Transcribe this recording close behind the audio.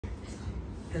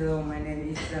Hello, my name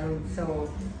is Hưng.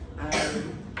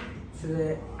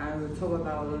 Today I will talk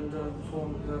about London for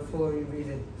the following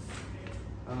reasons.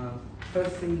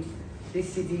 Firstly, this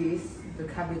city is the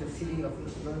capital city of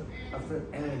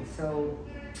England, so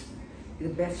it's the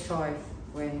best choice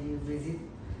when you visit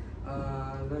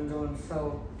London.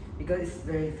 So because it's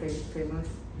very famous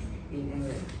in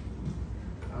England.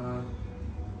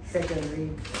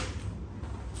 Secondly,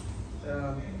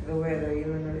 the weather in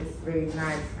London is very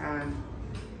nice and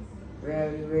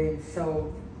very rain,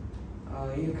 so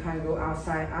you can go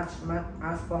outside as much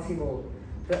as possible.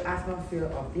 The atmosphere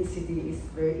of this city is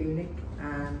very unique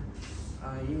and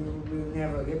you will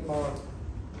never get bored.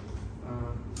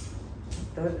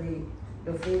 Thirdly,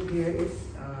 the food here is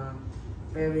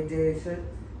very delicious.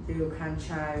 You can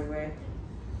try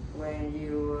when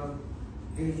you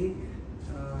visit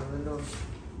London.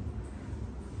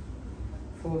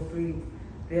 Fourthly,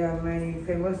 there are many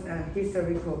famous and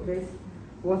historical places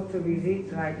worth to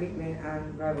visit, like Big Ben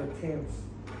and River Thames.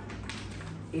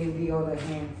 In the other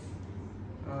hand,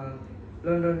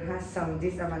 London has some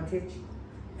disadvantage.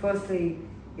 Firstly,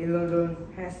 in London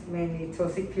has many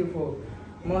toxic people,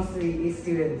 mostly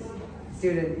students.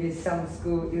 Students in some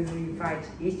schools usually fight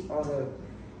each other.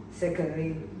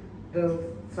 Secondly, the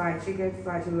flight to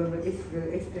London is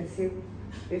very expensive.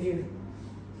 If you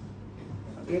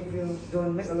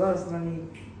don't make a lot of money,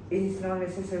 it is not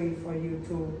necessary for you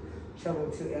to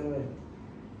travel to England.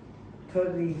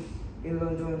 Thirdly, in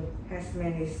London has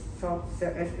many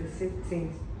expensive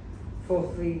things.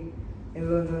 Fourthly,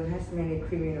 in London has many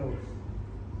criminals.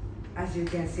 As you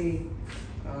can see,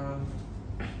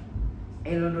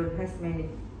 in London has many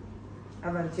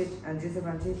advantage and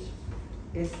disadvantage.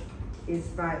 In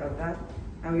spite of that,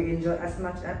 and we enjoy as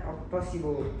much as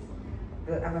possible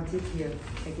the advantage here.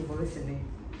 Thank you for listening.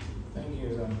 Thank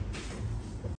you.